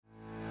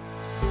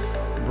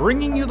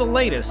Bringing you the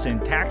latest in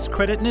tax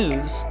credit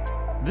news,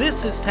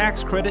 this is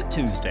Tax Credit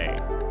Tuesday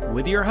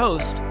with your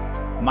host,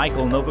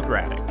 Michael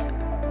Novogradac.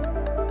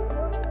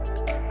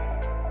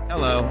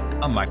 Hello,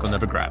 I'm Michael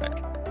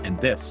Novogradac, and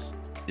this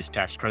is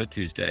Tax Credit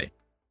Tuesday.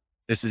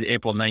 This is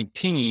April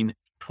 19,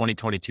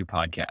 2022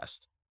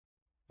 podcast.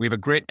 We have a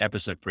great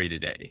episode for you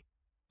today,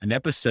 an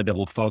episode that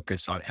will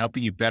focus on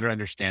helping you better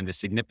understand the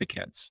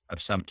significance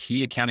of some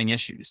key accounting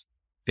issues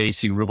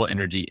facing renewable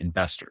energy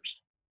investors.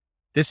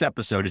 This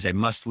episode is a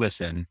must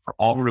listen for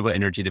all renewable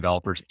energy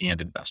developers and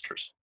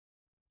investors.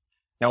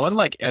 Now,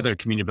 unlike other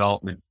community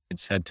development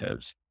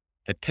incentives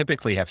that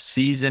typically have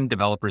seasoned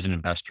developers and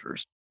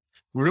investors,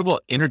 renewable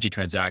energy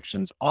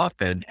transactions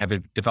often have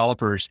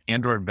developers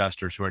and or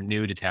investors who are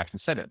new to tax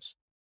incentives.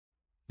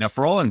 Now,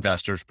 for all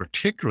investors,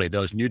 particularly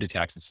those new to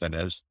tax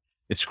incentives,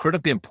 it's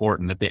critically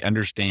important that they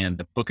understand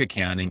the book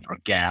accounting or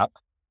GAAP,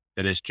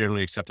 that is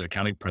generally accepted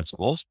accounting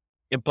principles,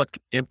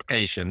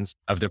 implications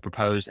of their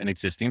proposed and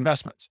existing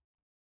investments.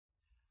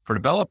 For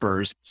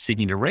developers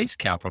seeking to raise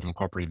capital from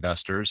corporate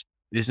investors,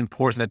 it is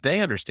important that they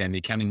understand the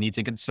accounting needs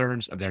and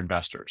concerns of their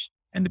investors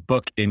and the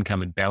book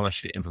income and balance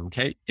sheet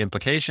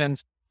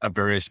implications of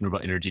various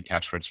renewable energy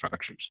tax credit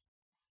structures.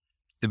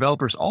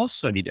 Developers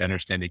also need to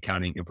understand the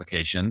accounting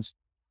implications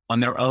on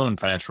their own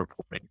financial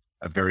reporting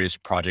of various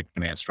project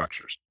finance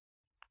structures.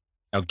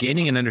 Now,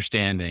 gaining an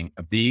understanding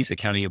of these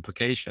accounting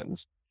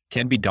implications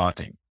can be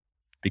daunting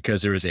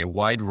because there is a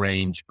wide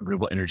range of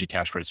renewable energy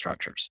tax credit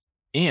structures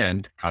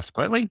and,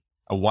 consequently,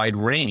 a wide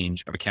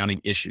range of accounting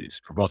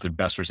issues for both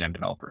investors and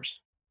developers.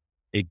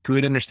 A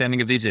good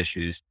understanding of these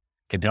issues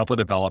can help a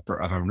developer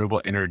of a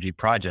renewable energy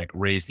project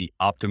raise the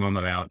optimum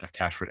amount of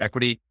tax credit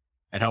equity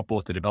and help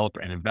both the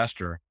developer and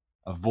investor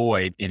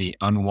avoid any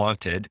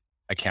unwanted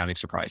accounting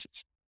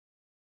surprises.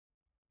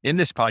 In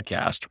this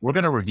podcast, we're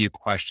going to review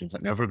questions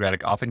that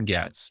Novogradac often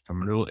gets from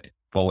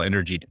renewable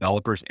energy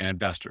developers and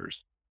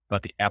investors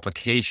about the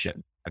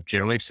application of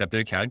generally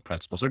accepted accounting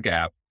principles, or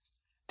GAAP,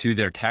 to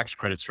their tax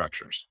credit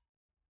structures.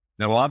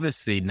 There will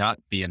obviously not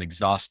be an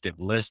exhaustive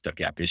list of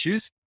GAAP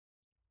issues.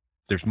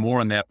 There's more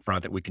on that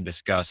front that we can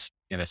discuss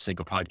in a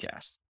single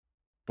podcast.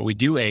 But we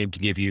do aim to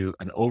give you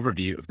an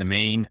overview of the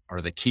main or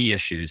the key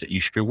issues that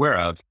you should be aware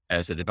of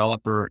as a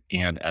developer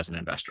and as an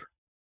investor.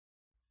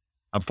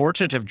 I'm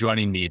fortunate to have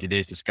joining me in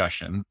today's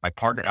discussion my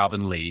partner,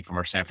 Alvin Lee, from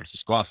our San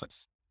Francisco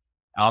office.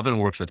 Alvin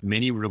works with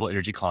many renewable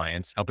energy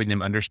clients, helping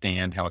them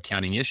understand how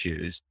accounting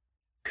issues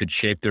could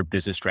shape their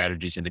business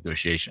strategies and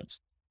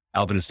negotiations.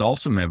 Alvin is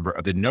also a member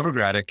of the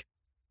Novogradac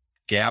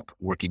GAAP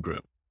Working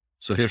Group,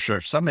 so he'll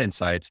share some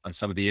insights on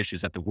some of the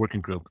issues that the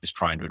working group is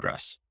trying to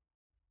address.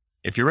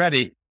 If you're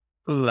ready,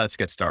 let's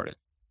get started.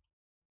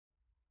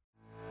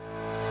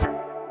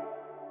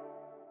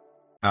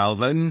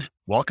 Alvin,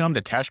 welcome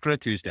to Tax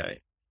Credit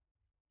Tuesday.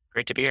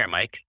 Great to be here,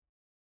 Mike.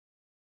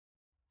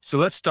 So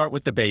let's start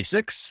with the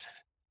basics.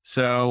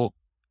 So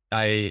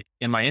I,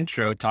 in my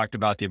intro, talked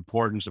about the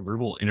importance of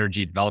renewable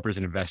energy developers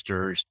and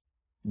investors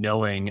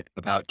knowing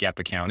about GAAP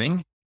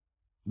accounting.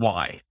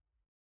 Why?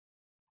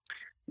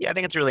 Yeah, I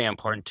think it's really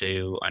important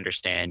to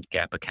understand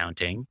GAAP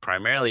accounting,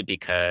 primarily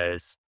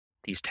because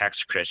these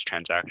tax credit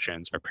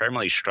transactions are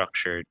primarily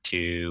structured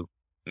to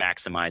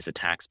maximize the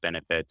tax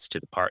benefits to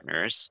the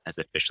partners as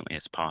efficiently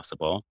as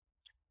possible.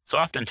 So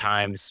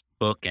oftentimes,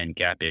 book and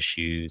GAAP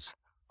issues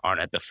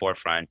aren't at the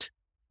forefront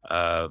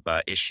of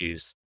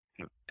issues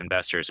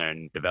investors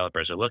and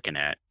developers are looking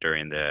at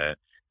during the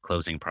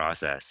closing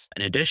process.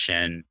 In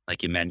addition,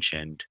 like you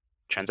mentioned,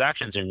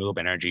 transactions in renewable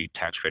energy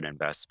tax credit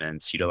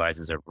investments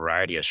utilizes a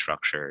variety of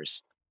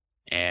structures.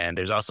 And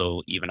there's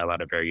also even a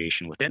lot of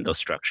variation within those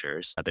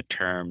structures. The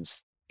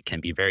terms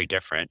can be very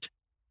different.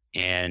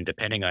 And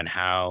depending on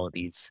how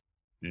these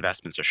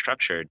investments are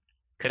structured,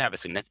 could have a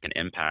significant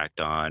impact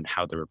on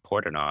how they're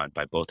reported on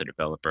by both the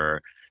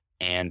developer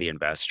and the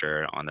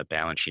investor on the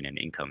balance sheet and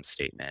income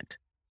statement.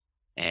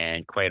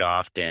 And quite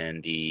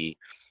often, the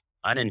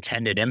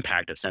unintended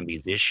impact of some of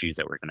these issues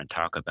that we're going to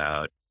talk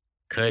about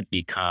could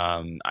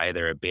become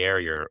either a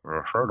barrier or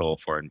a hurdle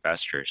for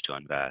investors to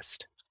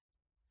invest.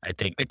 I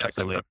think that's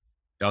I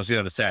was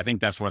going to say, I think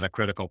that's one of the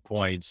critical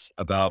points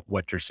about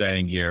what you're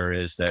saying here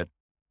is that,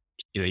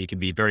 you can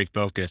be very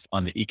focused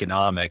on the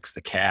economics,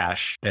 the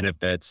cash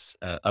benefits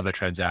of a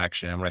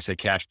transaction. And when I say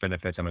cash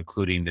benefits, I'm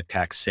including the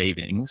tax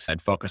savings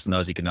and focus on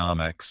those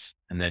economics.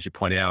 And as you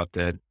pointed out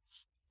that,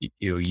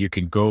 you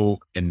can go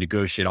and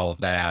negotiate all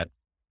of that.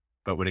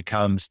 But when it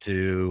comes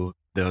to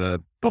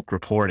the book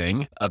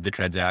reporting of the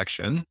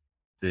transaction,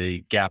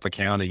 the GAAP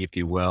accounting, if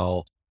you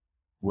will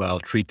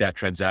treat that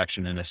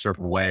transaction in a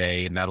certain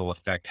way, and that'll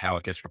affect how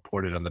it gets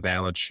reported on the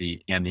balance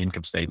sheet and the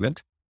income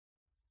statement.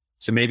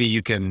 So maybe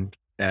you can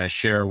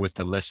share with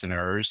the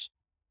listeners,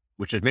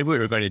 which is maybe what we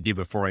were going to do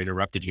before I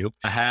interrupted you,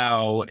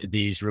 how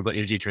these renewable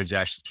energy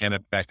transactions can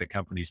affect the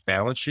company's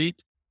balance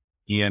sheet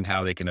and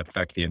how they can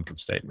affect the income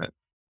statement.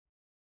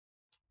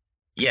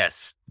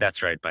 Yes,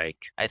 that's right, Mike.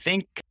 I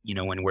think,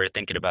 when we're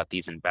thinking about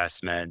these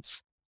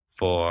investments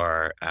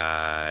for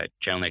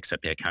generally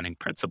accepted accounting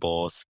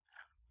principles,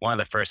 one of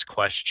the first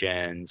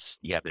questions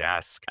you have to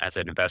ask as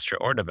an investor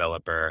or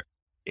developer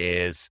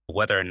is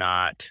whether or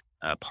not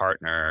a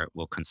partner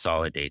will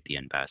consolidate the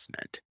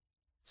investment.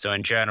 So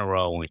in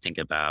general, when we think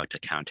about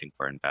accounting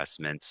for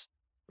investments,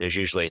 there's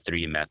usually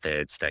three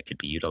methods that could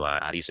be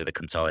utilized. These are the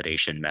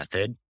consolidation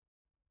method,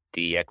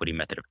 the equity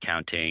method of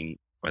accounting,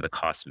 or the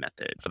cost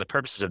method. For the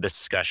purposes of this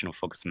discussion, we'll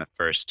focus on the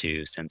first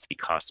two, since the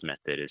cost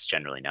method is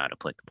generally not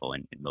applicable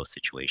in most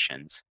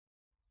situations.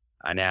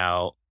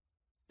 Now,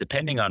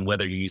 depending on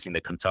whether you're using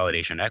the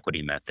consolidation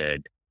equity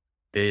method,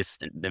 the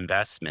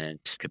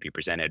investment could be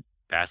presented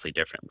vastly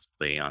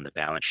differently on the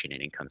balance sheet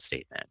and income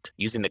statement.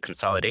 Using the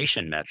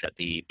consolidation method,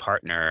 the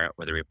partner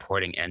or the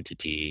reporting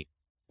entity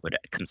would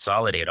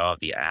consolidate all of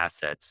the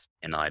assets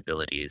and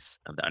liabilities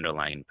of the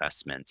underlying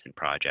investments and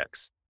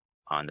projects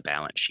on the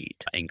balance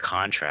sheet. In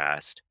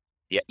contrast,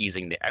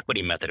 using the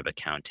equity method of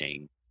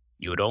accounting,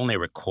 you would only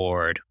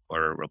record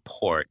or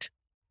report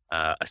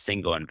a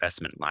single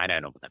investment line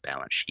item on the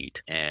balance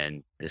sheet.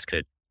 And this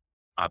could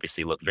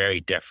obviously look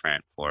very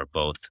different for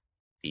both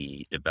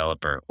the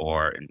developer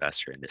or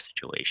investor in this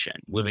situation.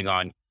 Moving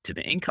on to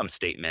the income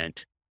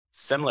statement,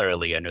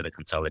 similarly, under the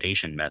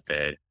consolidation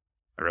method,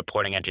 a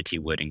reporting entity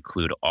would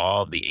include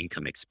all of the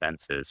income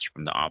expenses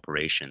from the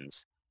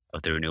operations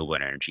of the renewable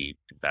energy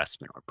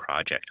investment or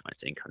project on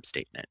its income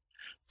statement.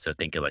 So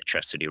think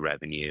electricity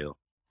revenue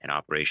and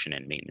operation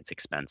and maintenance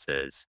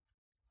expenses.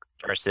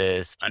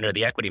 Versus under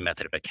the equity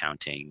method of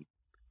accounting,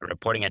 a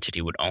reporting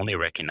entity would only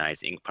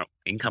recognize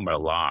income or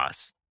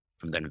loss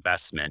from the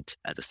investment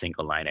as a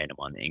single line item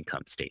on the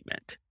income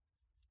statement.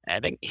 And I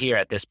think here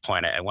at this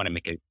point, I want to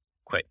make a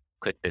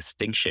quick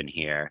distinction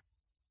here,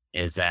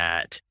 is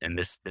that, and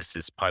this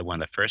is probably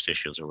one of the first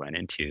issues we'll run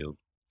into,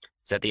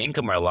 is that the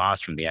income or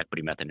loss from the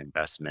equity method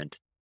investment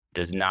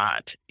does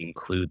not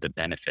include the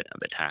benefit of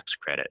the tax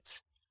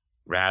credits.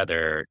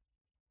 Rather,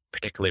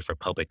 particularly for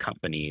public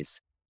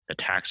companies, the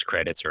tax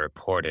credits are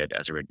reported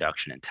as a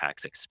reduction in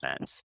tax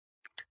expense.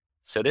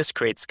 So this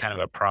creates kind of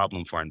a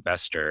problem for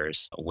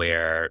investors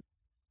where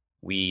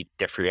we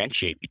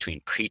differentiate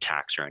between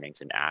pre-tax earnings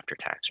and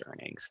after-tax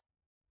earnings.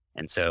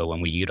 And so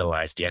when we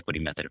utilize the equity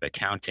method of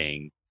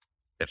accounting,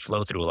 the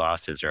flow-through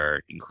losses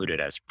are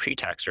included as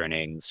pre-tax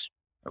earnings,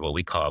 or what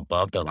we call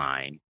above the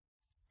line.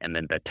 And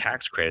then the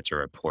tax credits are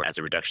reported as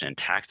a reduction in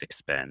tax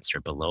expense,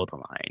 or below the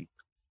line.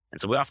 And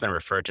so we often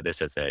refer to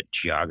this as a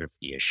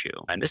geography issue.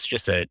 And this is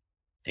just an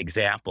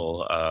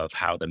example of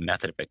how the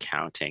method of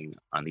accounting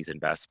on these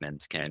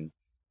investments can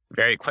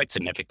vary quite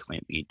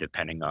significantly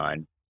depending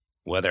on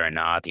whether or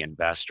not the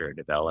investor or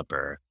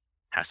developer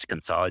has to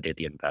consolidate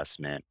the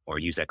investment or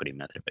use equity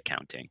method of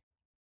accounting.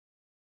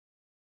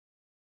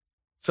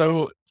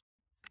 So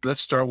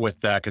let's start with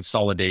that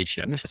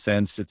consolidation,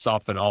 since it's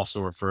often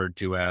also referred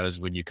to as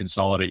when you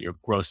consolidate, you're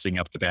grossing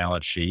up the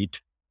balance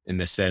sheet, in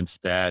the sense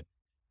that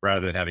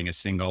rather than having a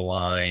single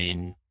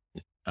line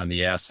on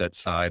the asset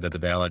side of the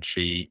balance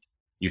sheet,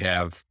 you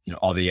have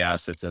all the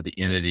assets of the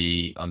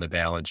entity on the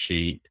balance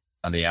sheet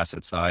on the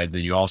asset side.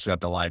 Then you also have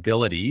the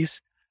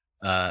liabilities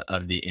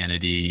of the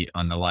entity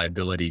on the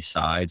liability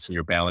side. So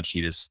your balance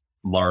sheet is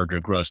larger,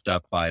 grossed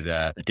up by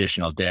the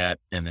additional debt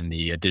and then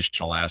the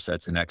additional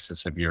assets in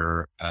excess of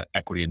your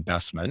equity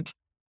investment.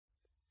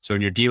 So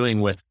when you're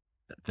dealing with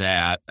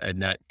that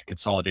and that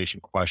consolidation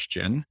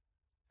question,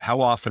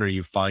 how often are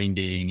you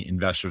finding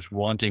investors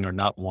wanting or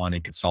not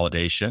wanting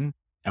consolidation?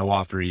 How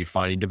often are you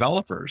finding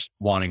developers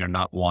wanting or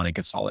not wanting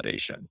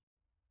consolidation?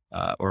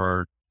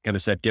 Or kind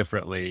of said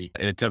differently,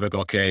 in a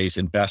typical case,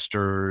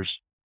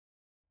 investors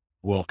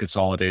will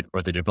consolidate,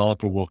 or the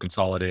developer will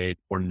consolidate,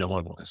 or no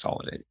one will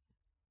consolidate.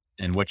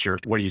 And what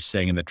are you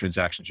saying in the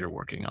transactions you're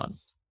working on?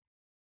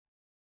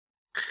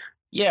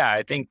 Yeah,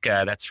 I think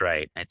that's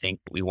right. I think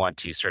we want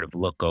to sort of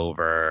look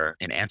over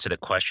and answer the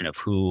question of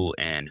who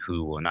and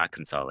who will not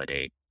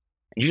consolidate.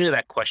 And usually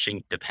that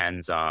question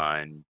depends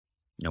on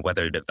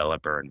whether a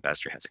developer or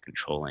investor has a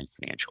controlling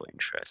financial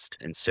interest.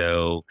 And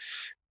so,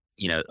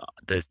 in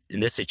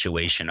this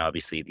situation,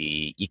 obviously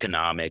the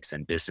economics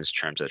and business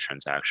terms of the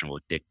transaction will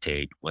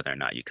dictate whether or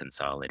not you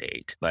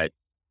consolidate. But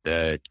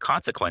the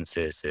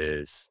consequences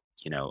is,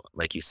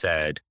 like you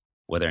said,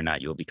 whether or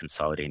not you'll be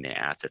consolidating the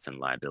assets and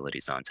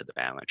liabilities onto the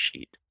balance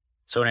sheet.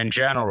 So in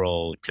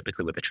general,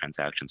 typically with the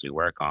transactions we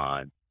work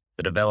on,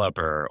 the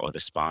developer or the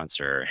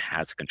sponsor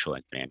has a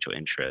controlling financial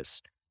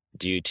interest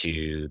due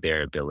to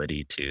their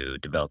ability to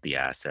develop the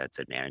assets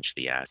and manage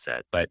the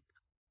asset. But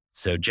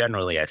so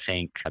generally, I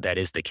think that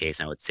is the case.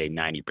 I would say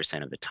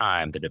 90% of the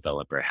time, the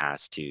developer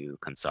has to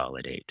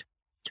consolidate.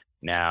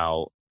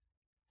 Now,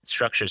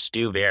 structures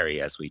do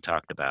vary, as we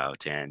talked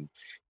about, and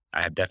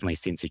I have definitely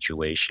seen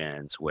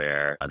situations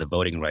where the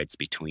voting rights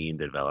between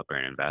the developer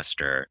and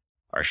investor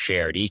are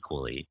shared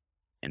equally.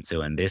 And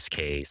so in this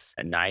case,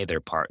 neither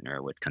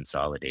partner would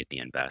consolidate the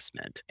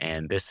investment.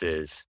 And this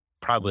is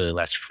probably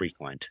less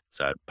frequent.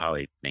 So I'd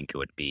probably think it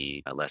would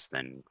be less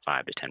than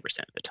 5 to 10%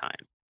 of the time.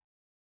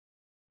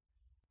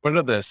 What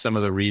are some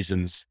of the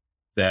reasons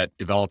that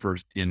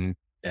developers and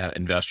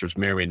investors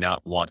may or may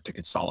not want to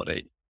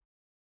consolidate?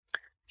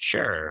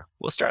 Sure.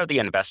 We'll start with the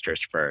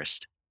investors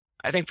first.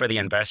 I think for the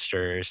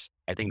investors,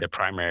 I think the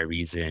primary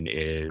reason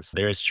is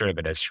there is sort of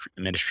an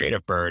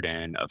administrative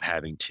burden of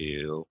having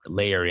to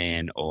layer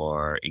in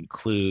or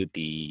include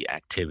the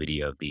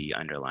activity of the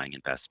underlying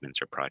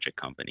investments or project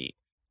company.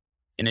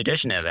 In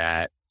addition to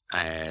that,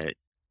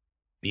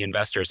 the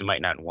investors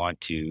might not want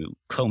to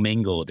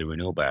commingle the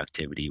renewable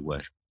activity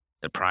with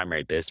the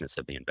primary business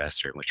of the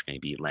investor, which may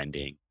be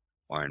lending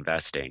or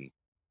investing.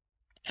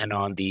 And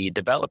on the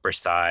developer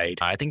side,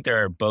 I think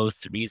there are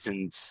both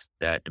reasons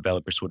that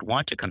developers would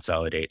want to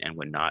consolidate and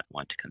would not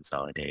want to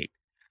consolidate.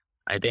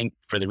 I think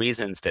for the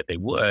reasons that they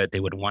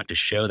would want to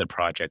show the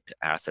project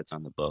assets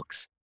on the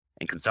books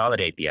and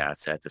consolidate the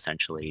assets,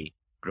 essentially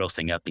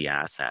grossing up the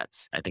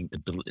assets. I think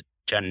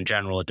in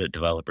general, the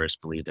developers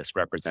believe this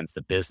represents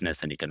the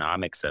business and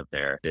economics of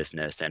their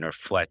business and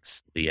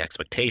reflects the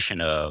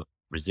expectation of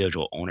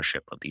residual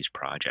ownership of these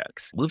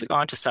projects. Moving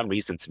on to some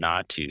reasons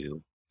not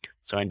to.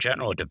 So in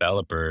general,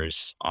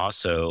 developers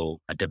also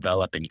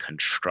develop and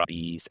construct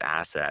these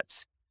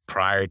assets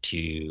prior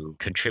to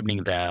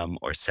contributing them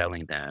or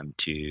selling them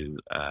to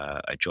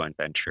a joint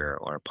venture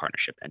or a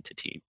partnership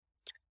entity.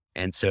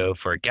 And so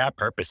for GAAP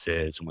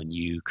purposes, when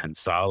you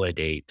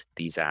consolidate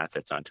these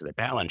assets onto the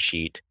balance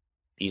sheet,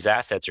 these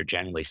assets are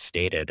generally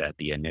stated at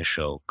the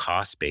initial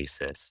cost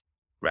basis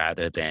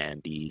rather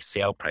than the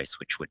sale price,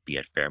 which would be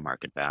at fair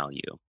market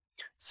value.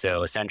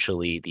 So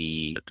essentially,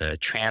 the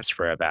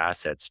transfer of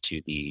assets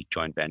to the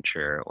joint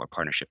venture or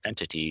partnership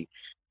entity,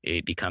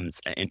 it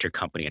becomes an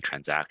intercompany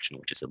transaction,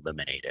 which is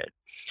eliminated.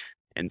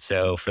 And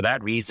so for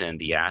that reason,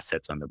 the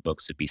assets on the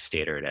books would be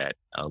stated at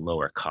a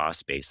lower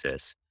cost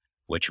basis,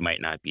 which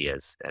might not be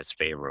as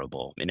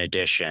favorable. In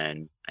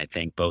addition, I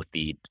think both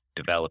the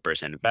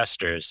developers and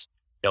investors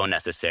don't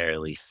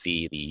necessarily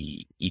see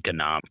the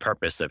economic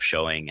purpose of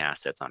showing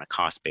assets on a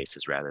cost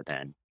basis rather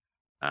than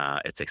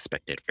its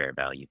expected fair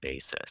value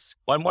basis.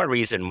 One more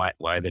reason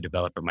why the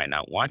developer might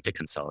not want to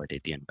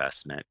consolidate the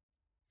investment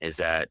is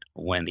that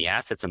when the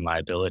assets and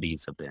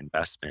liabilities of the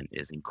investment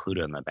is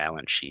included on the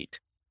balance sheet,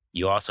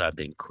 you also have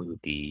to include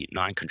the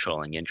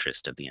non-controlling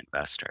interest of the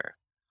investor.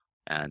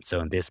 And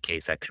so in this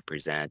case, that could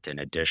present an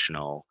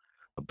additional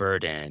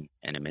burden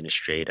and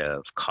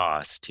administrative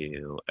cost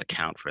to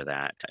account for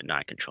that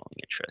non-controlling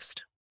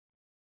interest.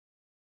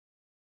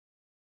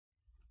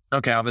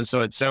 Okay, Alvin.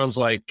 So it sounds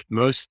like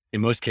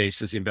in most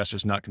cases, the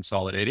investor's not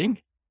consolidating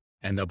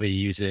and they'll be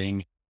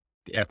using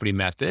the equity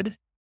method.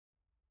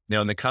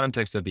 Now, in the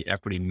context of the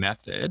equity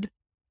method,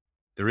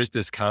 there is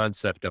this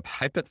concept of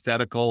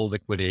hypothetical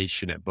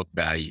liquidation at book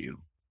value,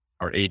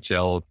 or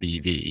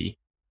HLBV.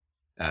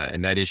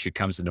 And that issue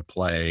comes into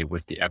play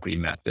with the equity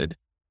method.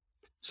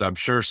 So I'm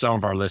sure some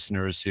of our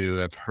listeners who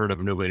have heard of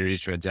renewable energy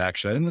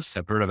transactions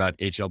have heard about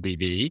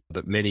HLBV,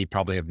 but many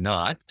probably have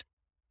not.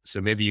 So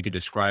maybe you could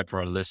describe for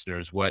our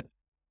listeners what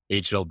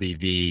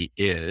HLBV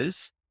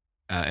is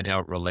and how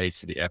it relates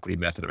to the equity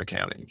method of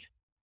accounting.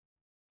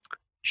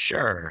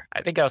 Sure.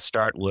 I think I'll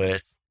start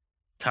with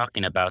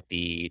talking about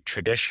the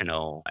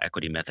traditional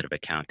equity method of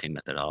accounting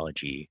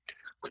methodology,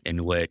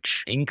 in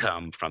which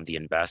income from the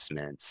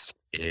investments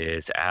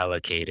is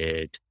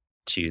allocated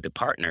to the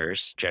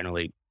partners,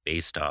 generally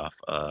based off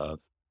of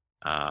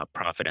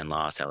profit and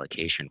loss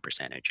allocation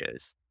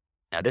percentages.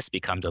 Now, this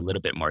becomes a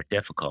little bit more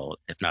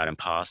difficult, if not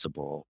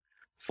impossible,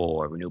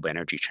 for renewable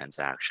energy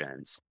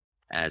transactions,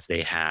 as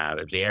they have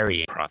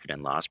varying profit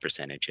and loss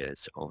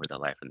percentages over the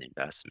life of the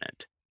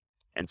investment.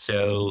 And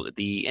so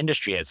the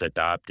industry has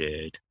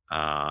adopted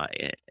a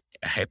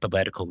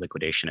hypothetical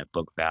liquidation at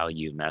book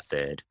value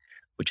method,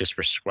 which is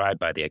prescribed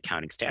by the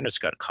Accounting Standards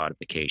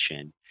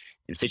Codification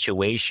in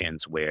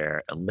situations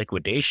where a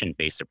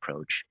liquidation-based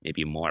approach may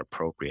be more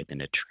appropriate than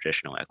a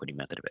traditional equity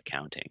method of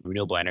accounting.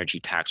 Renewable energy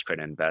tax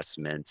credit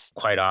investments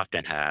quite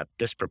often have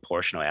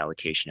disproportional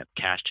allocation of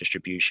cash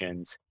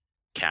distributions,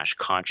 cash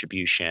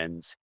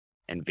contributions,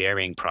 and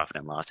varying profit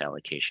and loss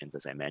allocations,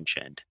 as I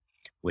mentioned,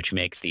 which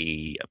makes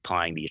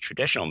applying the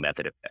traditional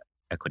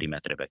equity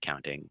method of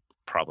accounting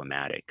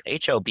problematic.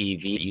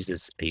 HLBV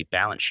uses a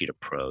balance sheet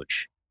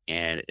approach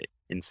and,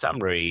 in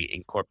summary,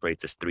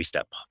 incorporates this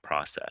three-step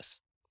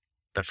process.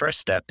 The first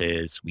step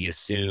is we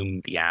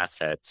assume the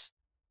assets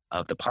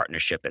of the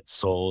partnership are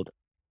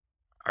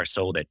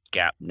sold at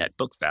GAAP net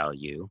book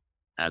value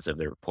as of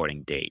the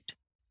reporting date.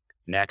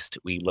 Next,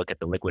 we look at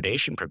the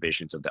liquidation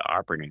provisions of the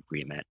operating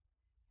agreement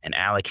and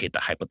allocate the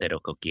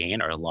hypothetical gain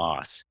or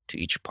loss to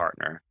each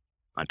partner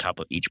on top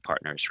of each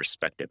partner's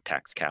respective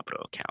tax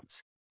capital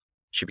accounts.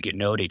 Should be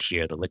noted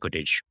here, the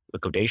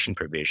liquidation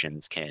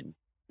provisions can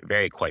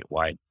vary quite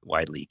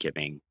widely,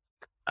 giving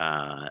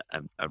a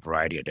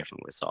variety of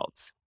different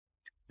results.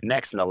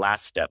 Next, in the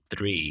last step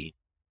 3,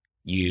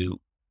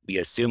 we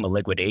assume a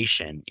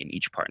liquidation in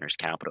each partner's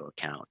capital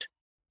account,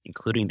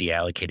 including the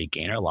allocated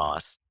gain or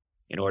loss,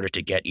 in order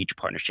to get each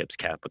partnership's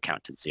capital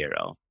account to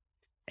 0.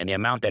 And the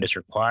amount that is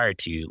required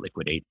to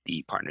liquidate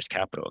the partner's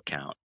capital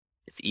account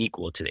is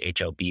equal to the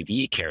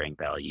HLBV carrying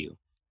value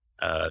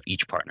of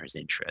each partner's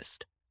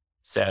interest.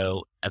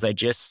 So as I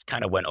just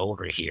kind of went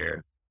over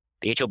here,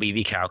 the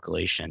HLBV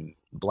calculation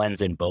blends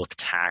in both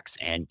tax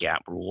and GAAP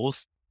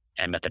rules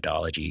and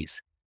methodologies,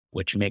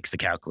 which makes the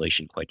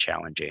calculation quite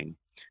challenging.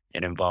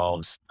 It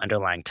involves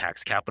underlying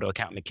tax capital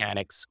account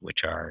mechanics,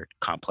 which are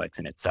complex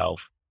in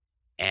itself,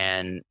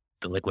 and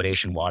the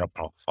liquidation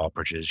waterfall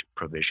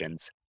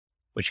provisions,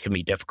 which can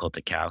be difficult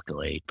to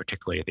calculate,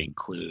 particularly if they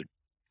include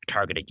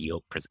targeted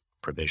yield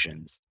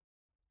provisions.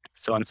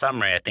 So in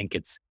summary, I think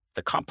it's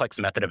a complex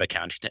method of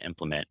accounting to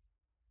implement.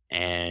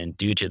 And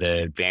due to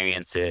the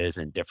variances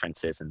and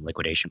differences in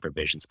liquidation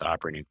provisions of the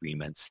operating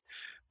agreements,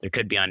 there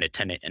could be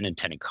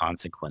unintended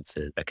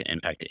consequences that can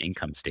impact the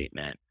income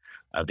statement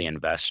of the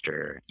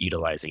investor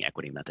utilizing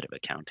equity method of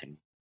accounting.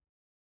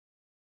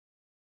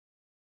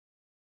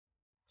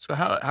 So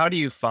how do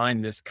you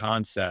find this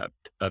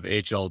concept of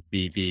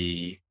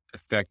HLBV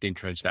affecting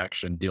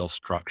transaction deal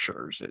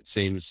structures? It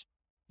seems,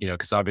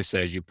 because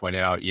obviously, as you point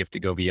out, you have to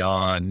go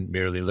beyond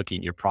merely looking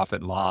at your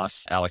profit and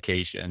loss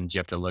allocations. You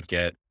have to look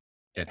at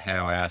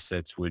how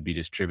assets would be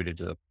distributed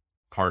to the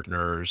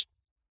partners,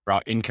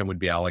 how income would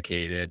be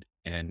allocated,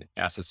 and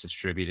assets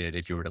distributed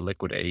if you were to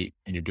liquidate,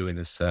 and you're doing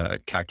this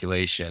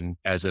calculation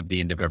as of the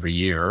end of every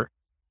year.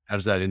 How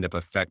does that end up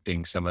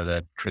affecting some of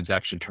the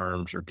transaction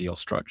terms or deal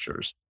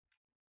structures?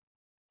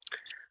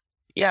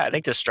 Yeah, I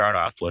think to start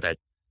off with, I've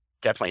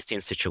definitely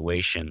seen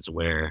situations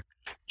where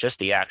just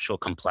the actual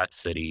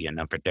complexity and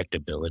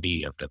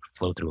unpredictability of the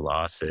flow through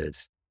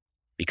losses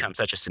become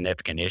such a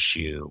significant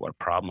issue or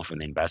problem for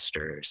the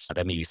investors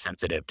that may be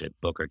sensitive to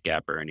book or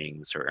GAAP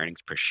earnings or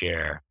earnings per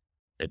share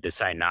that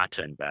decide not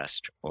to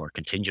invest or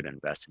continue to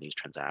invest in these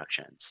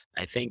transactions.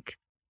 I think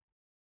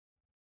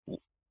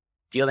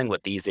dealing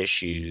with these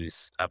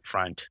issues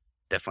upfront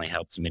definitely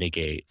helps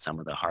mitigate some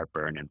of the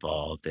heartburn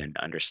involved in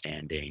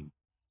understanding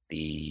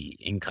the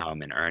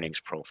income and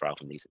earnings profile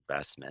from these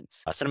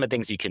investments. Some of the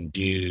things you can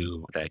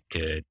do that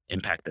could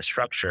impact the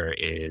structure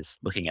is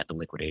looking at the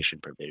liquidation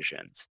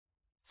provisions.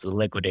 So the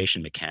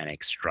liquidation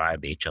mechanics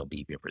drive the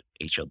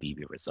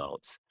HLBV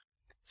results.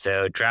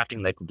 So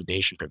drafting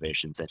liquidation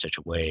provisions in such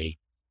a way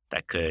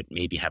that could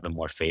maybe have a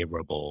more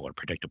favorable or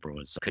predictable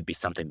result could be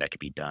something that could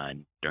be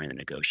done during the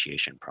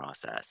negotiation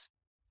process.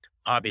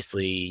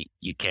 Obviously,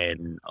 you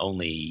can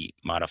only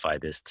modify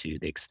this to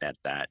the extent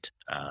that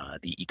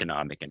the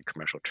economic and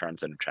commercial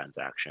terms in a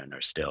transaction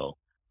are still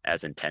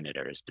as intended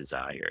or as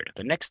desired.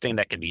 The next thing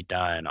that can be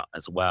done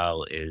as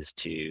well is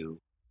to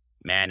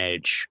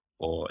manage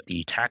or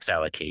the tax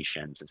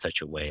allocations in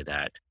such a way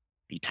that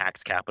the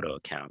tax capital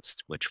accounts,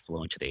 which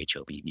flow into the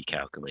HLBV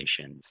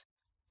calculations,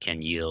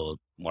 can yield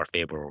more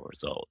favorable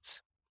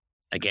results.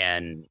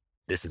 Again,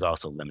 this is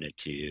also limited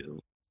to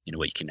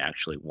what you can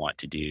actually want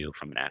to do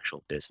from an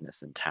actual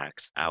business and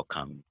tax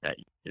outcome that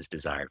is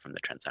desired from the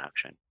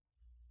transaction.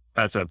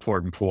 That's an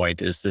important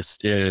point, is this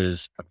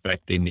is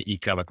affecting the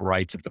economic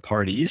rights of the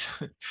parties.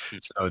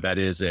 So that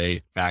is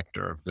a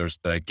factor. There's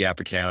the GAAP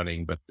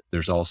accounting, but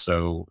there's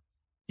also,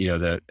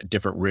 the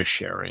different risk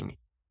sharing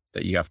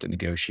that you have to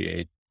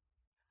negotiate.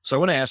 So I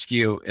want to ask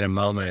you in a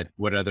moment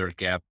what other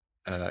GAAP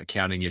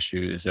accounting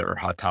issues that are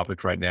hot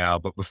topics right now.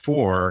 But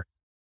before,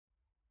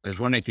 I was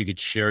wondering if you could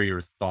share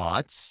your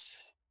thoughts.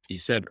 You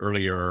said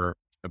earlier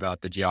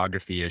about the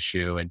geography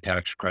issue and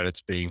tax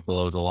credits being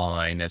below the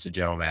line as a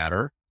general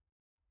matter.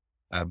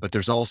 But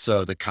there's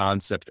also the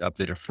concept of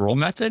the deferral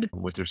method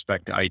with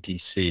respect to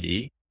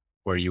ITC,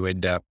 where you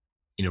end up,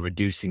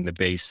 reducing the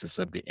basis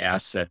of the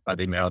asset by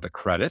the amount of the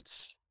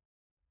credits.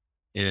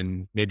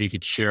 And maybe you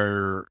could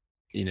share,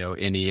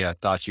 any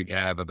thoughts you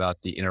have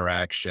about the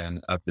interaction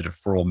of the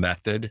deferral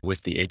method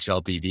with the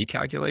HLBV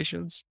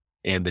calculations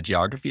and the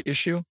geography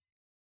issue.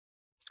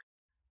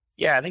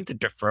 Yeah, I think the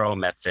deferral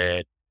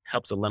method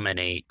helps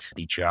eliminate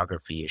the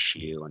geography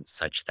issue and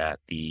such that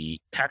the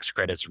tax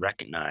credit is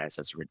recognized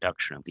as a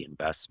reduction of the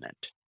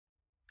investment.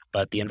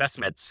 But the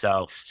investment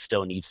itself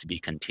still needs to be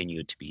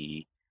continued to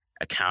be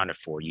accounted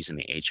for using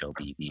the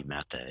HLBV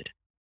method.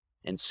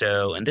 And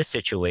so in this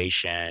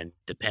situation,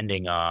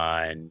 depending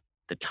on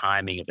the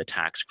timing of the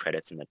tax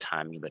credits and the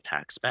timing of the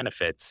tax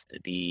benefits,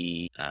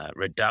 the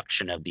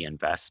reduction of the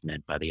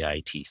investment by the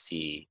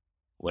ITC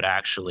would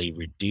actually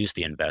reduce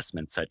the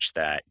investment such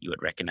that you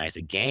would recognize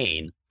a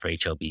gain for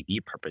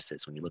HLBV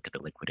purposes when you look at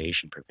the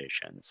liquidation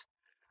provisions.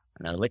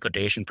 And the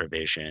liquidation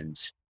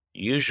provisions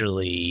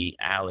usually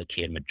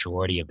allocate a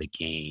majority of the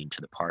gain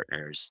to the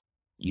partners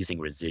using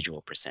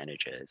residual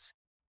percentages.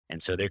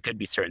 And so there could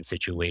be certain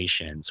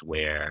situations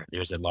where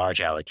there's a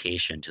large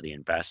allocation to the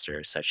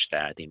investor such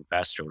that the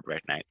investor would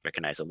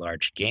recognize a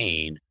large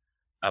gain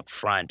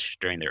upfront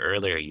during the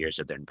earlier years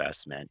of their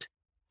investment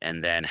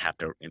and then have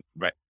to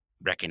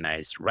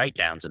recognize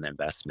write-downs in the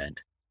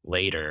investment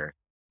later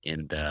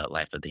in the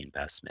life of the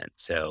investment.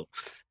 So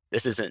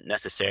this isn't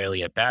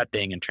necessarily a bad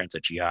thing in terms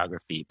of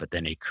geography, but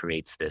then it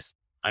creates this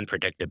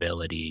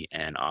unpredictability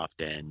and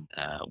often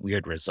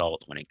weird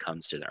result when it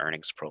comes to the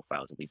earnings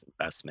profiles of these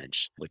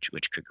investments, which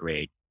could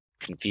create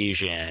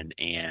confusion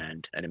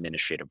and an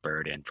administrative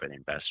burden for the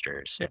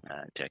investors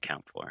to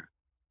account for.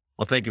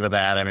 Well, thank you for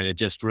that. I mean, it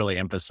just really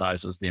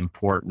emphasizes the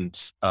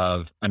importance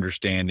of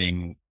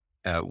understanding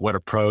what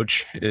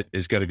approach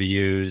is going to be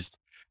used,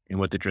 and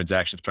what the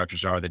transaction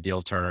structures are, the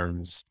deal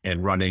terms,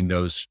 and running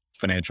those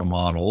financial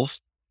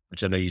models,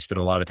 which I know you spend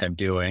a lot of time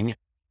doing,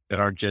 that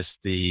aren't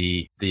just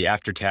the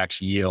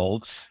after-tax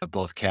yields of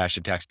both cash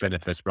and tax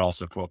benefits, but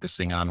also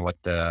focusing on what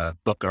the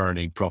book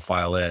earning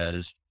profile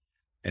is,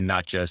 and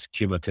not just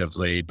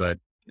cumulatively, but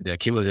the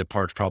cumulative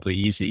part's probably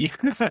easy.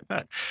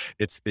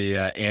 It's the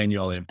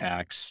annual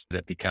impacts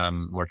that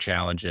become more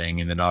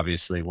challenging. And then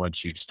obviously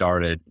once you've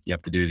started, you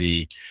have to do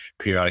the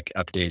periodic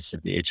updates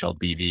of the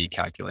HLBV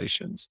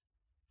calculations.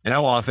 And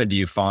how often do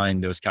you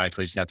find those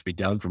calculations have to be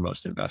done for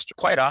most investors?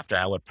 Quite often,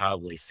 I would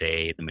probably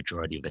say the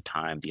majority of the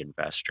time, the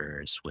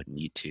investors would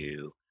need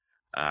to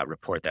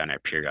report that on a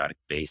periodic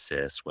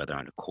basis, whether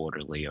on a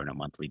quarterly or on a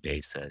monthly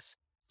basis.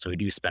 So we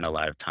do spend a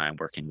lot of time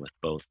working with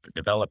both the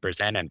developers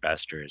and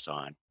investors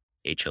on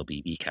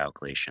HLBV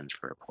calculations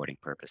for reporting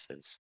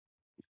purposes.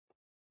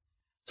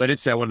 So I did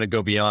say I wanted to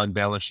go beyond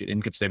balance sheet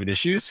income statement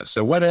issues.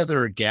 So what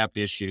other GAAP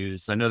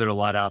issues? I know there are a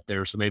lot out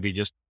there, so maybe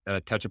just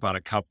touch upon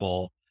a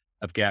couple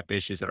of GAAP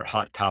issues that are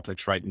hot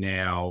topics right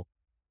now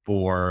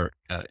for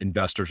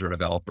investors or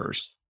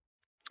developers.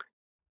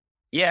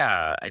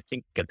 Yeah, I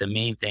think that the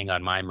main thing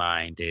on my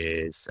mind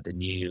is the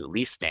new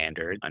lease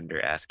standard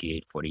under ASCII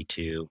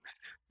 842.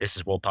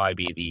 Will probably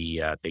be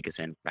the biggest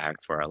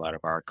impact for a lot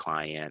of our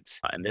clients.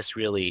 And this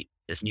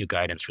new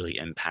guidance really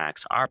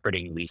impacts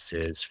operating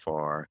leases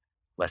for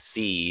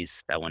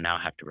lessees that will now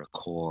have to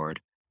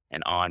record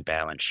an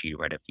on-balance sheet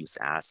right-of-use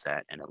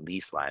asset and a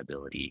lease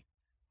liability,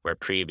 where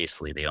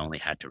previously they only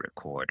had to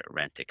record a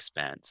rent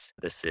expense.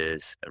 This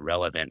is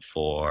relevant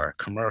for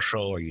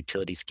commercial or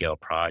utility scale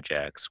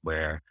projects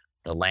where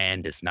the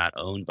land is not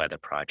owned by the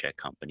project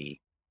company,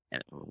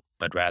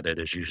 but rather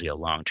there's usually a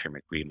long-term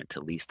agreement to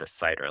lease the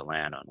site or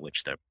land on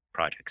which the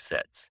project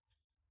sits.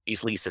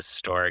 These leases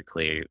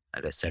historically,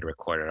 as I said,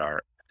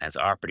 as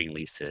operating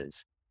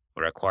leases,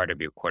 were required to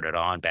be recorded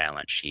on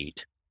balance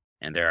sheet.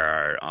 And there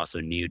are also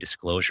new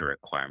disclosure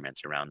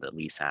requirements around the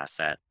lease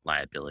asset,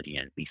 liability,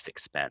 and lease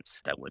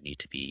expense that would need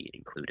to be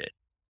included.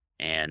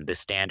 And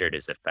this standard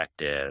is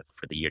effective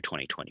for the year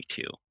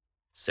 2022.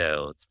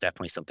 So it's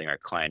definitely something our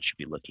clients should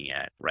be looking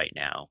at right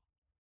now.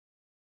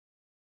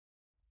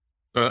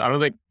 But I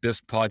don't think this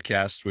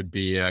podcast would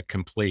be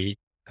complete,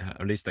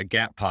 at least the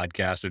GAAP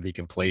podcast would be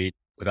complete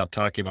without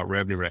talking about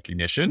revenue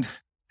recognition.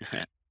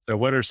 So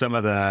what are some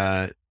of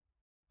the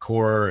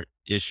core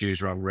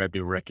issues around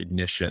revenue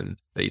recognition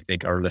that you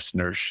think our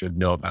listeners should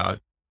know about?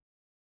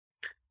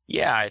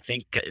 Yeah, I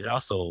think it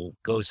also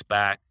goes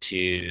back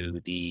to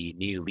the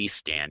new lease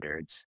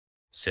standards.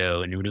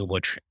 So in renewable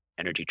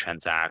energy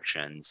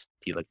transactions,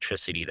 the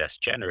electricity that's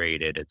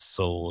generated, it's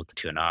sold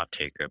to an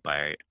off-taker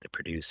by the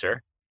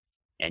producer.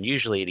 And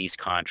usually these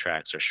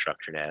contracts are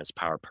structured as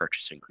power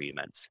purchase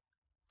agreements.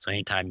 So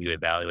anytime you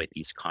evaluate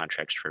these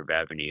contracts for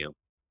revenue,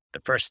 the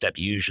first step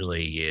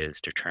usually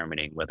is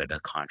determining whether the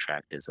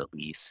contract is a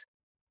lease.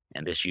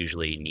 And this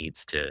usually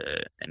needs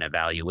an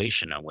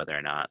evaluation on whether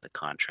or not the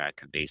contract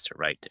conveys the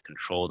right to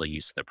control the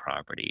use of the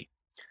property.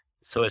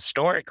 So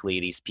historically,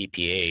 these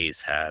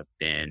PPAs have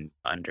been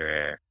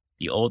under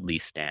the old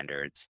lease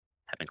standards,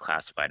 have been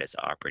classified as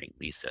operating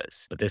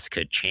leases, but this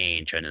could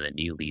change under the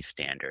new lease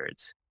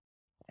standards.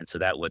 And so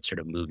that would sort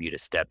of move you to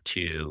step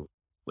 2,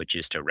 which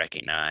is to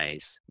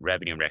recognize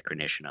revenue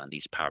recognition on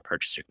these power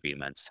purchase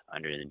agreements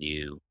under the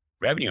new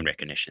revenue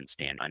recognition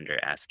standard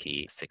under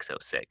ASCII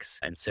 606.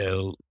 And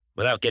so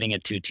without getting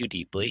into too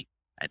deeply,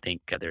 I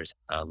think there's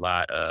a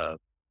lot of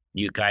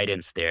new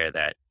guidance there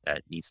that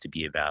needs to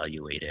be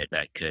evaluated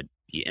that could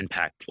be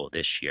impactful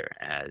this year,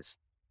 as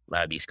a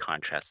lot of these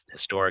contracts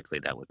historically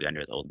that would be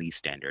under the old lease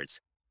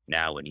standards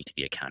now would need to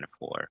be accounted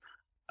for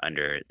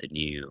under the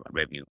new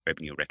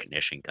revenue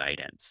recognition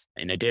guidance.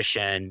 In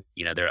addition,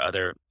 there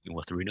are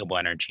with renewable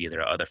energy,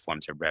 there are other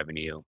forms of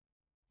revenue,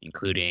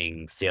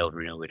 including sale of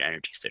renewable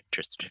energy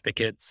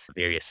certificates,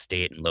 various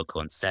state and local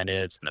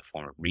incentives in the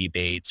form of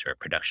rebates or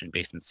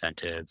production-based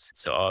incentives.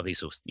 So all of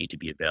these will need to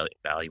be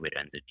evaluated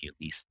under the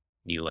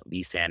new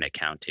lease and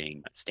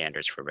accounting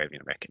standards for revenue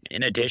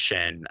recognition. In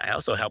addition, I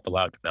also help a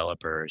lot of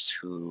developers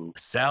who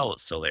sell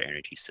solar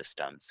energy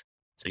systems.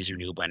 So these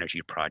renewable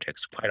energy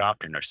projects quite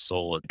often are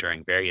sold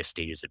during various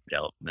stages of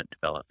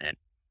development,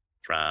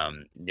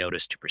 from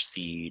notice to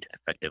proceed,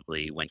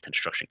 effectively when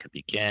construction can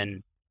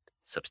begin,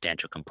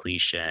 substantial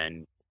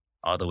completion,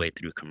 all the way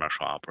through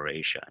commercial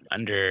operation.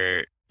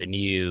 Under the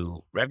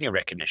new revenue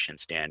recognition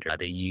standard,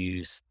 they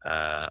use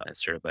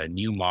sort of a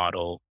new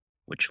model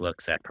which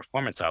looks at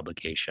performance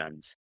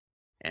obligations.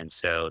 And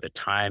so the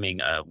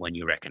timing of when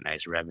you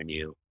recognize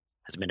revenue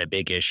has been a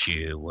big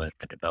issue with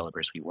the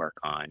developers we work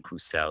on who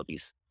sell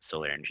these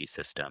solar energy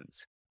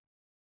systems.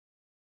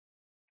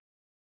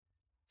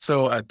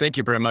 So thank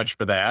you very much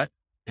for that.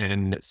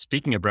 And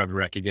speaking of revenue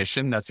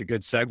recognition, that's a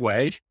good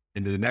segue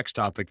into the next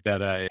topic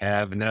that I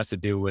have, and that has to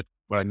do with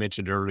what I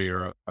mentioned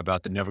earlier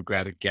about the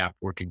Novogradac GAAP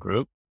Working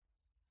Group.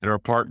 And our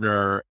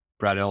partner,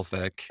 Brad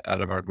Elphick,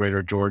 out of our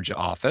Greater Georgia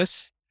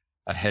office,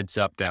 heads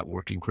up that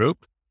working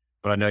group.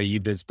 But I know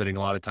you've been spending a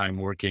lot of time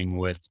working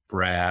with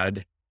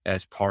Brad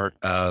as part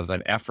of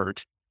an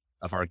effort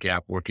of our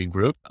GAP working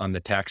group on the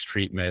tax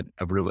treatment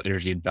of renewable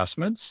energy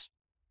investments.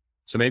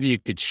 So maybe you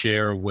could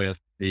share with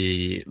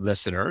the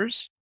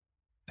listeners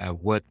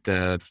what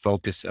the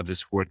focus of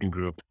this working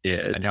group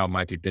is and how it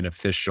might be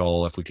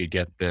beneficial if we could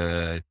get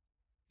the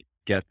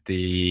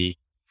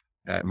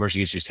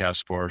Emerging Issues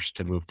Task Force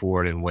to move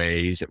forward in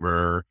ways that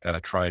we're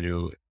trying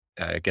to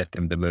get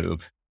them to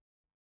move.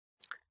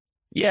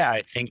 Yeah,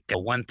 I think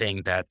one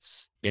thing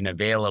that's been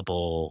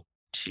available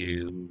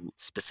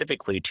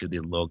specifically to the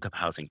low-income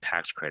housing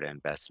tax credit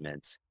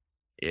investments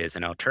is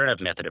an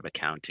alternative method of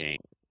accounting,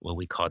 what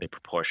we call the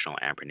proportional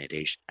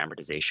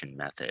amortization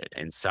method.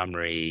 In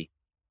summary,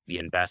 the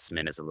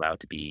investment is allowed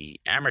to be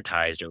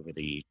amortized over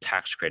the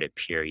tax credit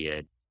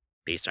period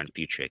based on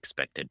future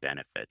expected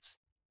benefits.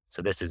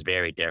 So this is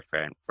very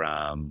different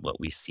from what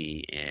we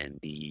see in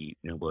the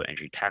renewable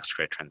energy tax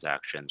credit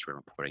transactions. We're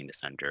reporting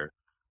this under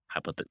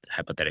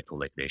hypothetical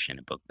liquidation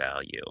and book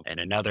value. And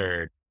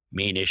another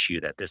main issue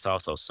that this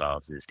also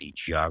solves is the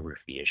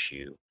geography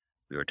issue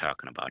we were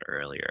talking about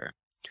earlier.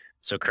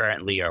 So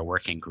currently our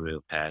working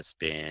group has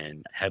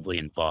been heavily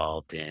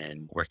involved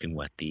in working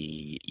with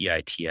the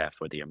EITF,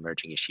 or the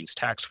Emerging Issues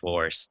Task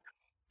Force,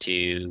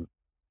 in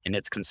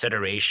its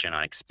consideration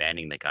on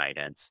expanding the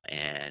guidance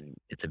and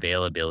its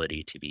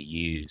availability to be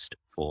used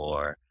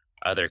for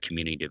other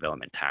community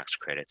development tax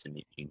credits,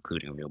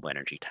 including renewable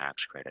energy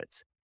tax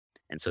credits.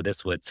 And so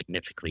this would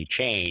significantly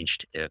change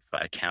if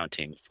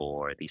accounting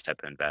for these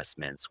type of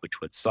investments, which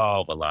would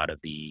solve a lot of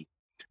the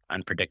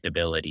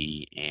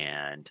unpredictability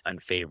and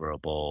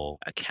unfavorable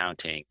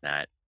accounting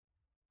that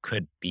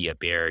could be a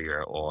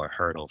barrier or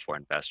hurdle for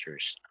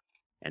investors.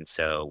 And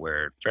so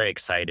we're very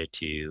excited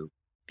to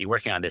be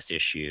working on this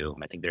issue.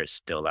 I think there's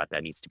still a lot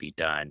that needs to be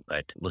done,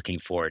 but looking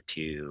forward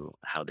to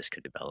how this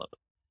could develop.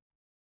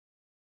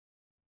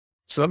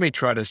 So let me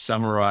try to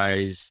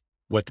summarize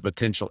what the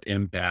potential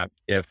impact,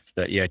 if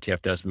the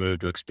EITF does move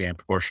to expand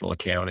proportional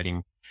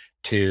accounting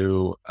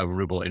to a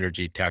renewable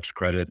energy tax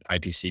credit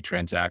ITC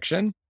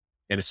transaction,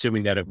 and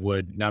assuming that it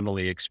would not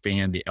only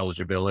expand the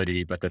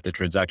eligibility, but that the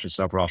transaction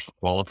itself will also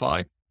qualify.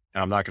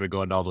 And I'm not going to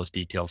go into all those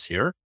details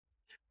here,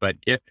 but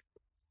if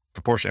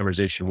proportional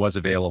amortization was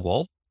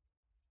available,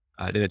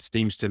 then it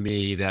seems to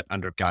me that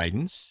under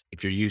guidance,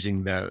 if you're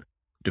using the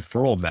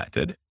deferral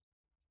method,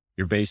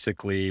 you're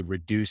basically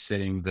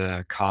reducing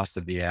the cost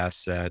of the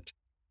asset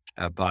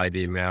by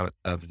the amount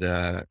of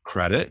the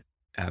credit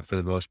for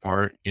the most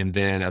part. And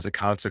then as a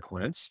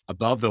consequence,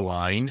 above the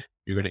line,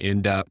 you're going to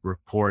end up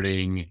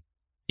reporting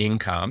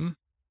income,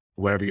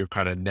 whatever your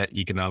kind of net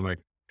economic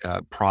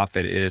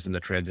profit is in the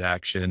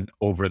transaction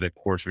over the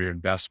course of your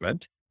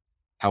investment.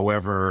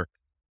 However,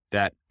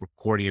 that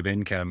reporting of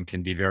income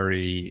can be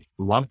very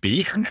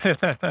lumpy,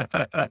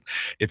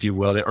 if you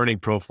will. The earning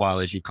profile,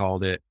 as you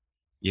called it,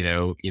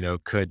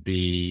 could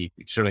be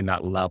certainly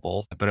not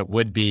level, but it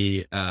would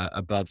be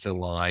above the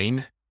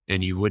line,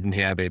 and you wouldn't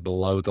have a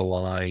below the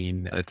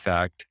line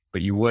effect,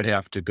 but you would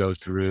have to go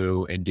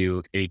through and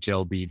do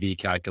HLBV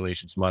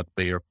calculations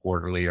monthly or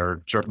quarterly,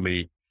 or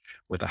certainly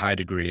with a high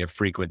degree of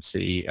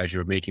frequency as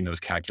you're making those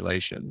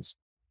calculations.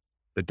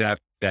 But that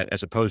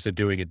as opposed to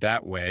doing it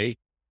that way,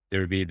 there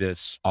would be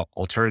this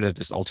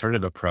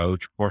alternative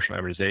approach,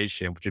 proportional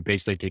amortization, which would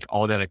basically take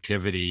all that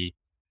activity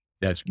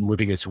that's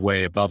moving its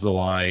way above the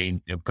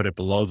line and put it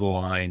below the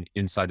line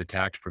inside the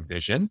tax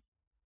provision,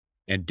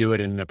 and do it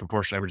in a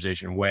proportional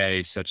amortization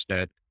way such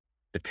that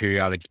the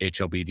periodic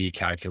HLBV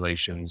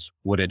calculations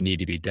wouldn't need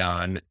to be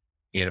done,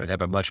 and it would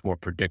have a much more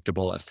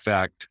predictable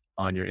effect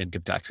on your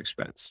income tax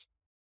expense.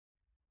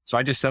 So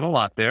I just said a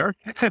lot there.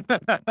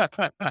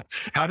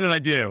 How did I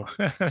do?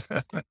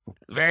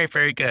 Very,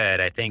 very good.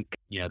 I think,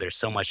 there's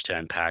so much to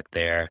unpack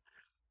there.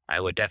 I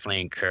would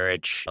definitely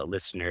encourage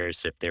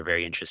listeners, if they're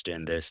very interested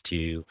in this,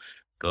 to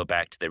go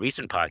back to the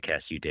recent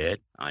podcast you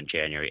did on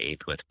January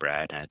 8th with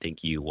Brad. And I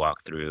think you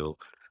walked through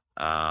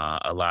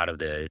a lot of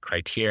the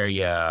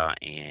criteria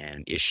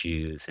and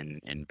issues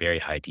in very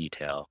high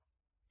detail.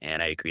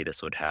 And I agree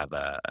this would have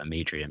a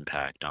major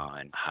impact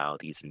on how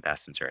these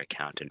investments are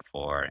accounted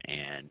for,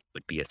 and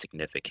would be a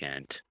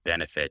significant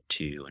benefit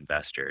to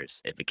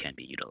investors if it can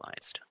be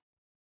utilized.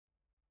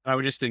 I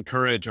would just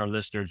encourage our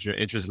listeners who are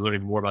interested in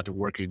learning more about the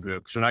working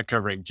group. So they're not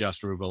covering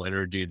just renewable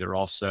energy. They're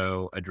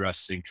also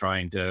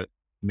trying to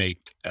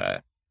make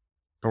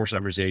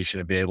proportional amortization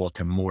available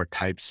to more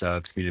types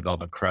of community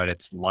development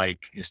credits,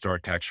 like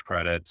historic tax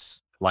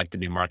credits, like the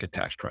new market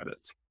tax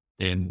credits.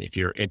 And if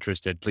you're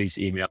interested, please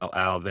email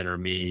Alvin or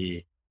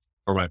me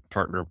or my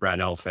partner, Brad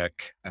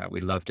Elphick.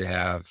 We'd love to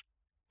have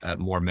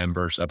more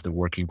members of the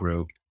working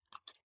group.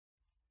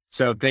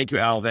 So thank you,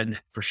 Alvin,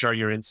 for sharing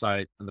your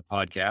insight on the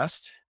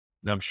podcast.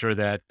 And I'm sure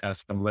that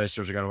some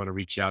listeners are going to want to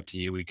reach out to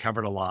you. We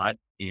covered a lot,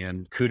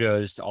 and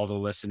kudos to all the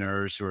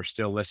listeners who are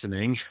still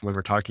listening when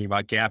we're talking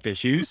about GAAP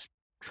issues.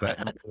 But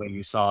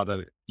hopefully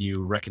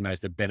you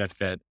recognize the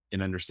benefit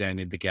in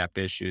understanding the GAAP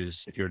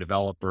issues. If you're a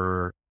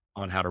developer,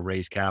 on how to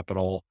raise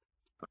capital,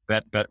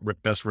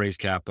 best raise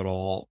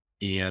capital,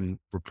 and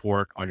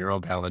report on your own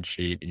balance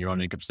sheet and your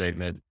own income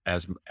statement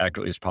as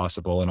accurately as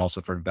possible. And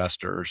also for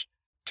investors,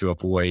 to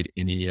avoid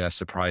any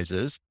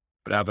surprises.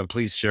 But Alvin,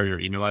 please share your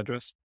email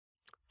address.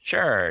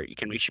 Sure. You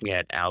can reach me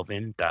at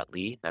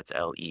alvin.lee, that's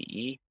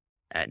Lee,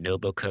 at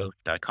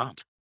nobuco.com.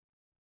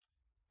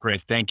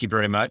 Great. Thank you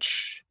very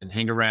much. And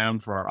hang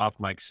around for our off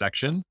mic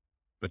section.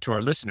 But to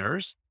our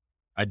listeners,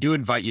 I do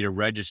invite you to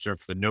register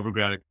for the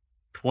Novogradac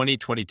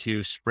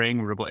 2022 Spring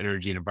Renewable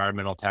Energy and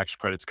Environmental Tax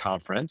Credits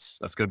Conference.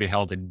 That's going to be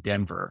held in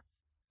Denver.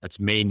 That's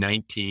May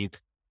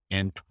 19th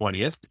and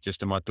 20th,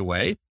 just a month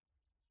away.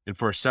 And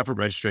for a separate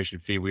registration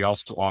fee, we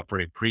also offer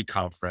a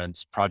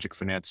pre-conference project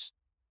finance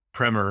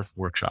primer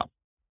workshop.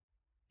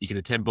 You can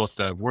attend both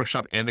the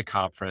workshop and the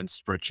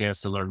conference for a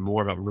chance to learn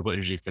more about renewable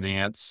energy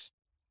finance,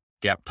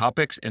 gap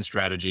topics and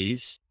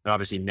strategies, and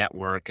obviously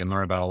network and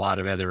learn about a lot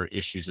of other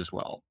issues as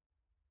well.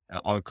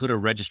 I'll include a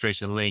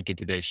registration link in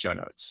today's show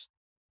notes.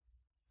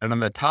 And on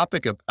the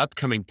topic of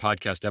upcoming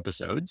podcast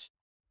episodes,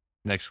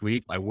 next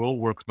week, I will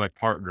work with my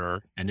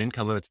partner and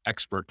income limits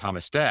expert,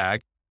 Thomas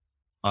Stagg,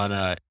 on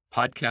a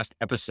podcast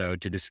episode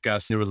to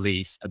discuss the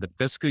release of the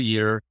fiscal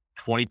year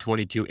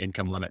 2022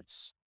 income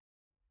limits.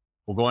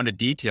 We'll go into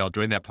detail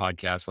during that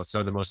podcast with some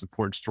of the most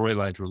important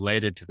storylines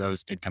related to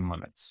those income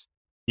limits.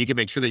 You can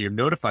make sure that you're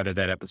notified of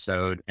that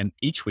episode and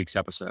each week's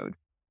episode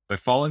by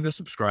following or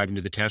subscribing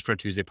to the Tax Credit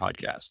Tuesday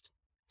podcast.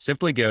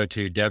 Simply go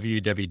to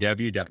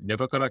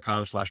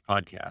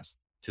www.nobuco.com/podcast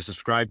to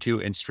subscribe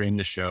to and stream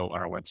the show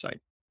on our website.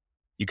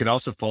 You can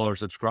also follow or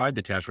subscribe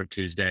to Tax Credit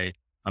Tuesday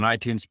on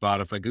iTunes,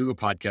 Spotify, Google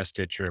Podcast,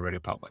 Stitcher, and Radio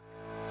Public.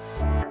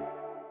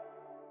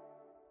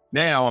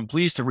 Now, I'm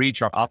pleased to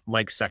reach our off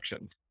mic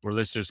section where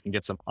listeners can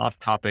get some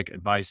off-topic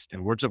advice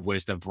and words of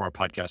wisdom from our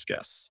podcast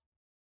guests.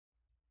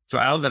 So,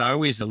 Alvin, I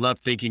always love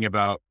thinking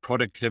about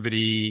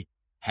productivity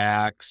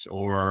hacks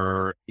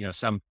or,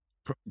 some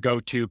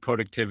go-to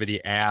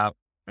productivity app,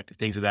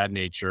 things of that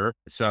nature.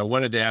 So I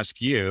wanted to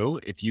ask you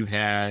if you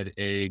had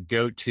a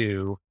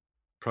go-to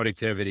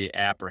productivity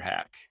app or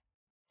hack.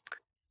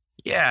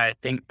 Yeah, I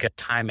think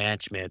time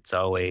management's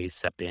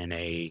always been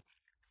a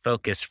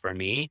focus for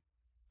me.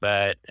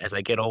 But as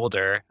I get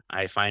older,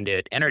 I find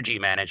energy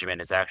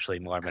management is actually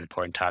more of an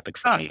important topic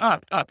for me.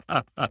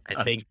 I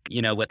think,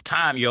 with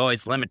time, you're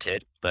always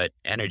limited, but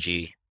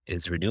energy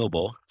is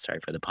renewable.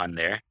 Sorry for the pun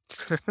there.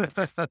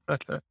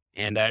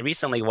 And I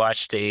recently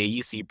watched a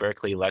UC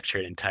Berkeley lecture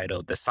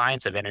entitled The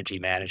Science of Energy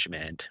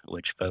Management,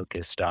 which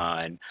focused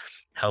on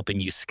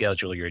helping you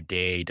schedule your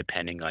day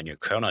depending on your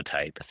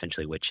chronotype,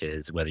 essentially, which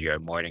is whether you're a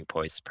morning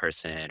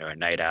person or a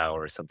night owl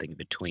or something in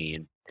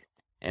between.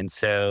 And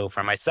so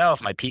for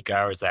myself, my peak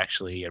hour is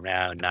actually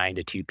around 9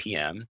 to 2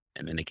 p.m.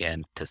 and then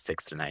again to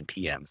 6 to 9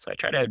 p.m. So I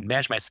try to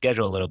manage my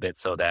schedule a little bit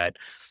so that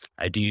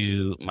I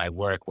do my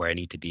work where I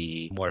need to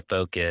be more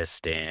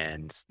focused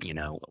and,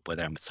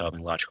 whether I'm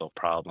solving logical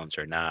problems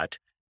or not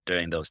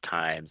during those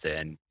times,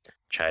 and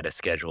try to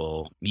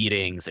schedule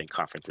meetings and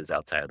conferences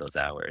outside of those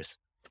hours.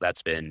 So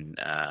that's been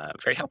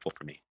very helpful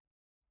for me.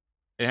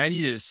 And how do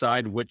you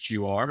decide which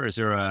you are? Is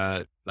there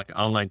an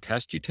online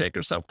test you take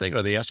or something?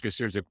 Or they ask you a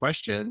series of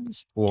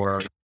questions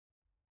or?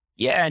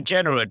 Yeah, in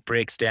general, it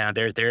breaks down.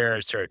 There are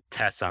sort of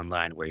tests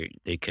online where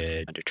they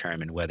could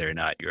determine whether or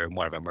not you're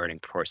more of a morning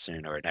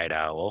person or a night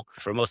owl.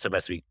 For most of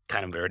us, we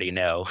kind of already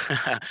know.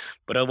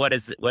 But what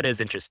is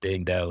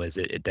interesting, though, is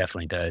it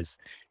definitely does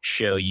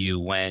show you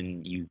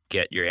when you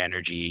get your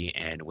energy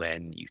and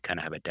when you kind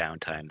of have a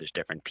downtime. There's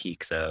different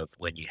peaks of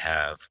when you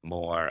have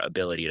more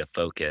ability to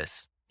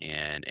focus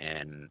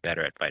and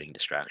better at fighting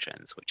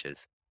distractions, which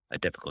is a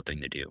difficult thing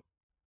to do.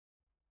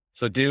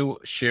 So do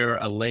share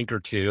a link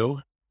or two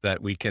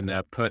that we can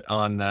put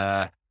on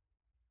the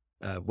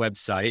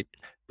website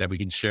that we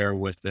can share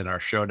within our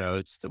show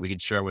notes, that we can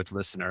share with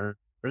listeners.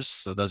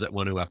 So those that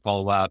want to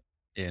follow up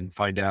and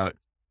find out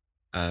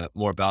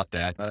more about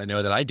that. I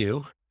know that I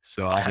do.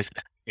 So I'll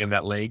give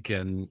that link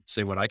and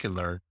see what I can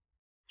learn.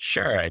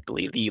 Sure. I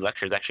believe the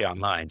lecture is actually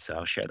online, so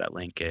I'll share that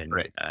link and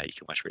you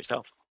can watch for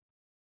yourself.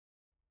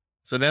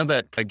 So now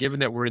that, given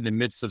that we're in the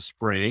midst of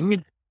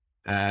spring,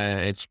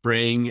 and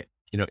spring,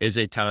 is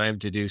a time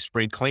to do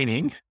spring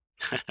cleaning.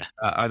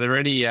 Are there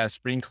any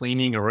spring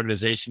cleaning or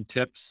organization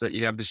tips that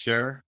you have to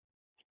share?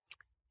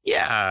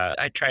 Yeah,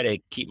 I try to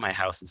keep my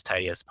house as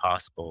tidy as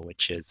possible,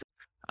 which is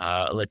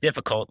a little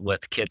difficult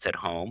with kids at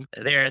home.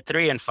 They're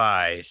 3 and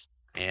 5,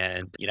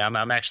 and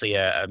I'm actually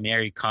a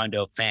Marie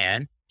Kondo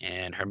fan,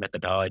 and her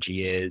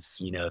methodology is,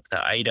 if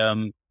the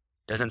item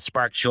doesn't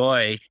spark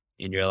joy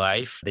in your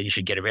life, then you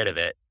should get rid of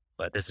it.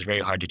 But this is very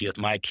hard to do with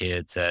my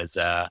kids, as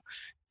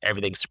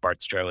everything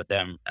sparks joy with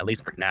them, at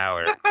least for now,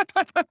 or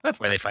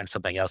where they find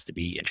something else to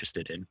be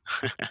interested in.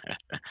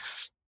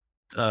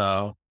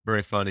 Oh,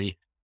 very funny.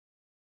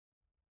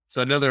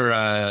 So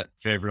another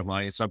favorite of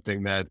mine is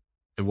something that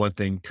the one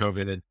thing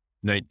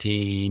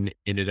COVID-19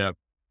 ended up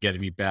getting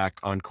me back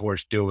on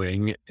course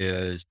doing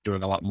is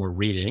doing a lot more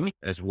reading,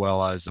 as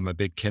well as I'm a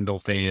big Kindle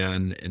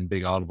fan and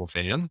big Audible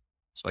fan.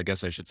 So I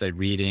guess I should say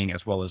reading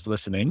as well as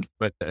listening.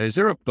 But is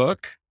there a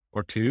book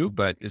or two,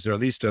 but is there at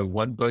least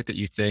one book that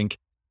you think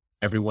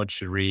everyone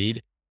should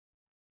read?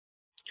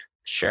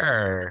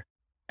 Sure.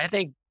 I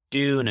think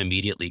Dune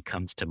immediately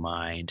comes to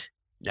mind.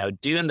 Now,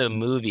 Dune the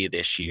movie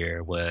this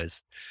year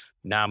was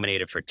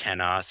nominated for 10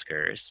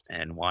 Oscars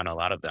and won a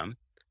lot of them.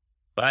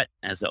 But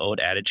as the old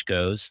adage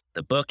goes,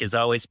 the book is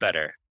always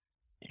better.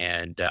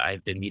 And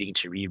I've been meaning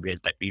to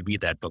reread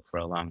that book for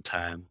a long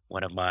time.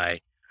 One of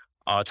my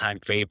all-time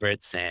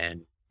favorites,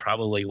 and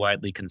probably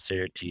widely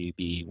considered to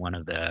be one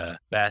of the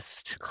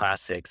best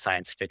classic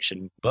science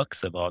fiction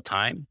books of all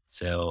time.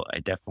 So I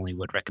definitely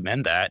would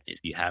recommend that if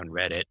you haven't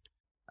read it,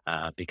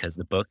 because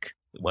the book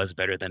was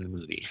better than the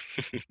movie.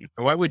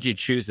 Why would you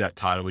choose that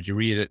title? Would you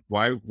read it?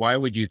 Why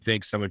would you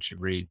think someone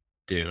should read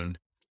Dune?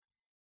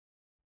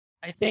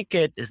 I think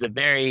it is a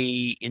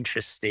very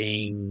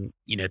interesting,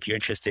 if you're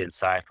interested in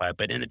sci-fi,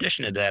 but in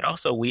addition to that,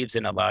 also weaves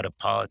in a lot of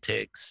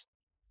politics,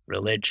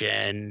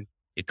 religion,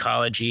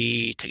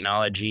 ecology,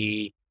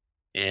 technology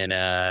in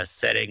a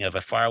setting of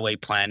a faraway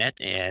planet.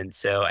 And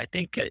so I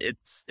think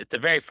it's a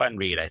very fun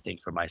read, I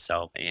think, for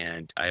myself.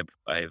 And I've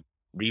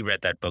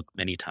reread that book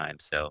many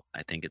times. So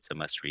I think it's a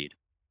must read.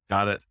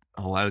 Got it.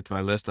 I'll add it to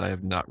my list. I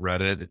have not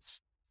read it. It's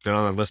been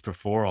on my list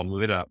before. I'll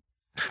move it up.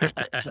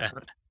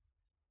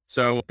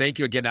 So thank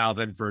you again,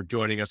 Alvin, for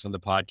joining us on the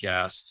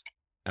podcast.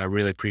 I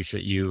really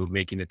appreciate you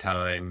making the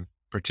time,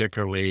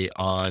 particularly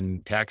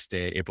on tax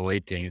day, April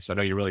 18th. So I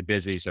know you're really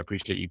busy, so I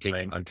appreciate you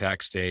taking on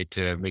tax day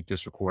to make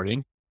this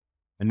recording.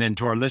 And then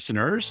to our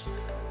listeners,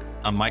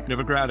 I'm Mike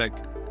Novogradac.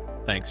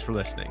 Thanks for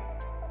listening.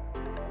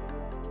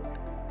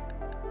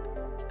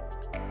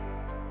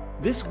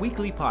 This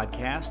weekly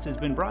podcast has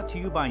been brought to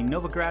you by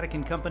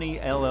Novogradac & Company,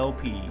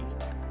 LLP.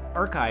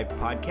 Archived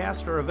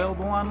podcasts are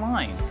available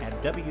online at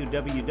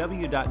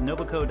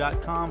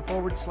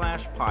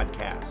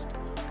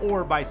www.novoco.com/podcast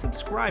or by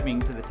subscribing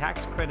to the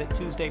Tax Credit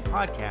Tuesday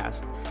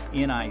podcast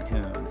in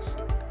iTunes.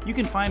 You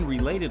can find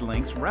related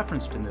links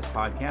referenced in this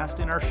podcast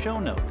in our show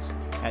notes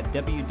at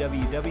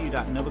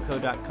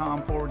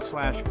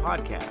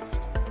www.novoco.com/podcast.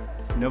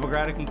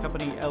 Novogradac &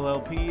 Company,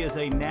 LLP is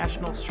a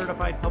national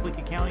certified public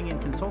accounting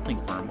and consulting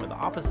firm with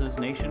offices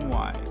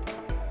nationwide.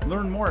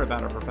 Learn more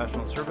about our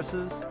professional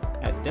services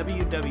at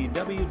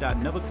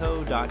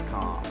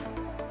www.novoco.com.